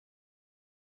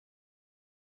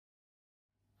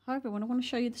Hi everyone, I want to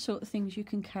show you the sort of things you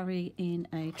can carry in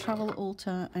a travel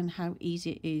altar and how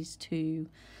easy it is to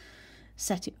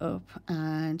set it up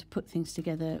and put things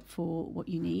together for what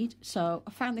you need. So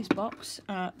I found this box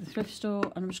at the thrift store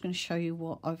and I'm just going to show you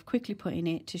what I've quickly put in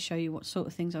it to show you what sort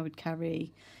of things I would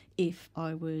carry if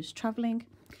I was travelling.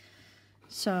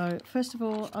 So first of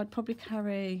all, I'd probably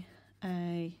carry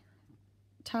a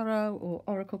tarot or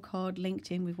oracle card linked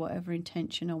in with whatever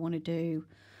intention I want to do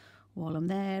while I'm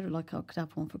there. Like I could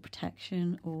have one for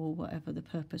protection or whatever the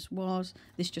purpose was.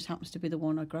 This just happens to be the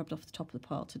one I grabbed off the top of the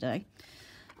pile today.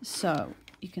 So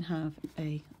you can have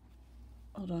a,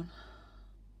 hold on,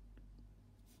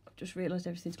 I've just realised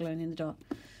everything's glowing in the dark.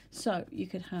 So you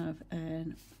could have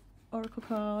an oracle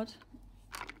card,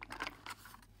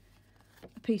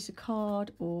 a piece of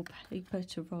card or paper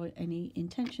to write any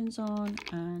intentions on,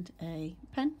 and a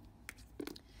pen,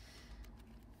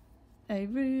 a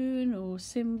rune or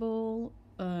symbol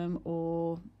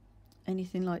or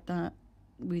anything like that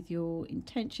with your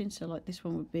intention. So like this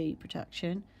one would be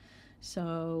protection,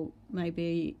 so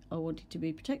maybe I wanted to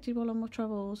be protected while on my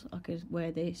travels, I could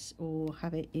wear this or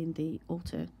have it in the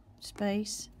altar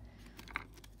space.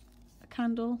 A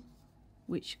candle,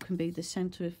 which can be the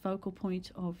centre focal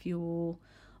point of your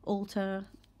altar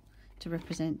to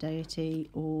represent deity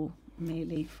or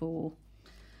merely for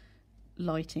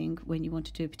lighting when you want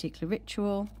to do a particular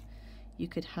ritual. You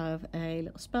could have a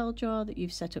little spell jar that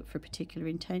you've set up for a particular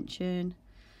intention.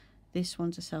 This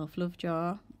one's a self-love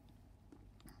jar.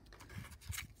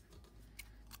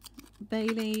 Bay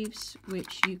leaves,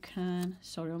 which you can,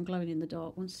 sorry I'm glowing in the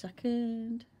dark, 1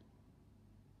 second.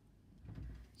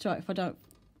 It's right if I don't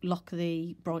lock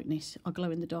the brightness, I glow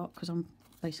in the dark because I'm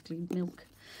basically milk.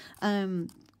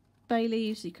 Bay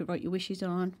leaves you could write your wishes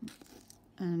on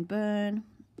and burn.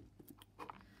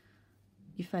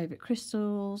 Your favourite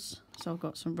crystals, so I've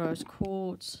got some rose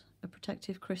quartz, a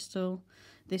protective crystal,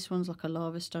 this one's like a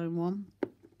lava stone one,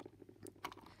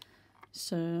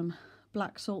 some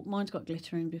black salt, mine's got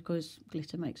glitter in because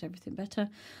glitter makes everything better,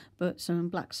 but some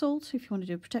black salt if you want to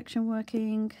do protection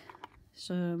working,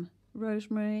 some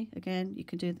rosemary, again you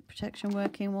can do the protection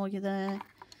working while you're there,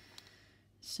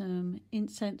 some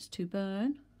incense to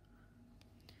burn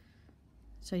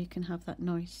so you can have that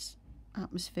nice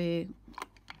atmosphere.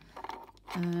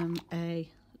 A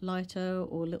lighter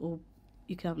or little,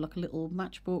 you could have like a little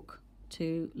matchbook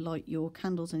to light your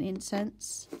candles and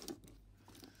incense.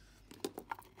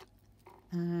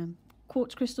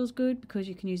 Quartz crystal's good because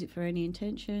you can use it for any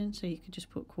intention, so you can just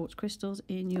put quartz crystals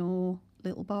in your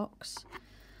little box.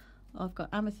 I've got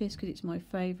amethyst because it's my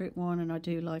favourite one and I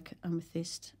do like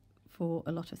amethyst for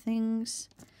a lot of things.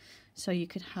 So you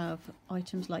could have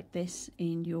items like this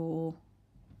in your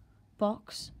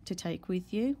box to take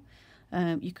with you.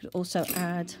 You could also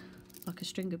add like a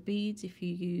string of beads if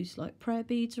you use like prayer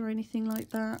beads or anything like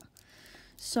that.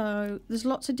 So there's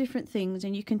lots of different things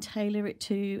and you can tailor it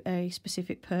to a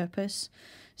specific purpose.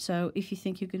 So if you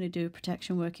think you're going to do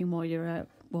protection working while you're out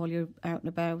and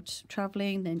about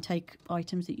traveling, then take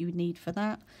items that you would need for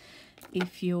that.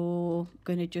 If you're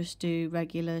going to just do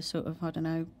regular sort of, I don't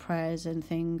know, prayers and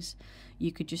things,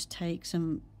 you could just take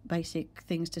some basic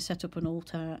things to set up an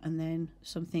altar and then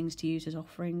some things to use as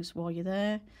offerings while you're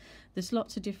there. There's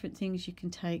lots of different things you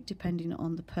can take depending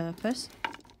on the purpose,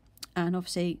 and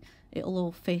obviously it'll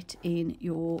all fit in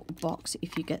your box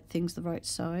if you get things the right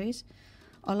size.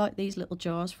 I like these little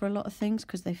jars for a lot of things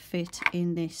because they fit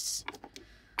in this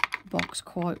box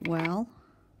quite well,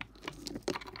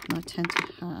 and I tend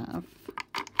to have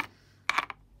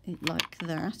it like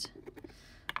that.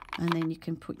 And then you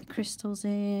can put your crystals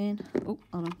in. Oh,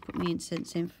 I'll put my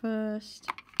incense in first.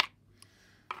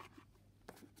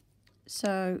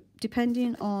 So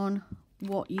depending on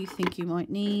what you think you might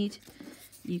need,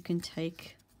 you can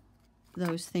take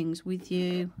those things with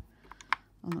you.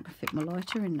 I'm not going to fit my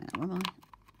lighter in now, am I?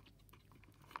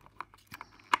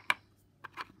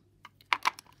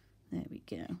 There we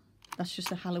go. That's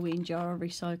just a Halloween jar I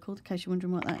recycled, in case you're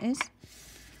wondering what that is.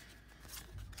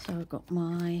 So I've got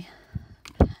my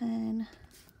pen.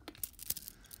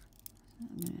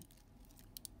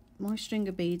 My string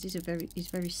of beads is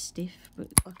very stiff, but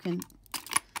I can,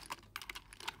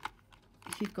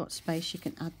 if you've got space, you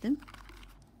can add them.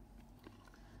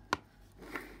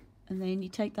 And then you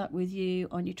take that with you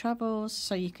on your travels,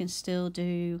 so you can still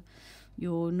do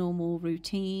your normal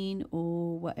routine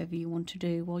or whatever you want to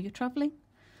do while you're traveling.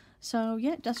 So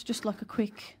yeah, that's just like a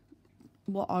quick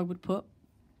what I would put.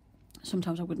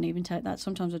 Sometimes I wouldn't even take that.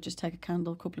 Sometimes I'd just take a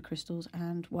candle, a couple of crystals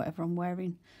and whatever I'm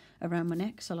wearing around my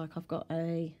neck. So like I've got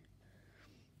a,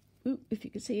 ooh, if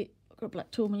you can see it, I've got a black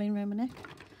tourmaline around my neck.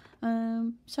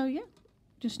 So yeah,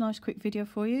 just a nice quick video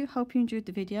for you. Hope you enjoyed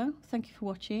the video. Thank you for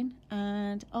watching,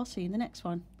 and I'll see you in the next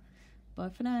one. Bye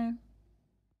for now.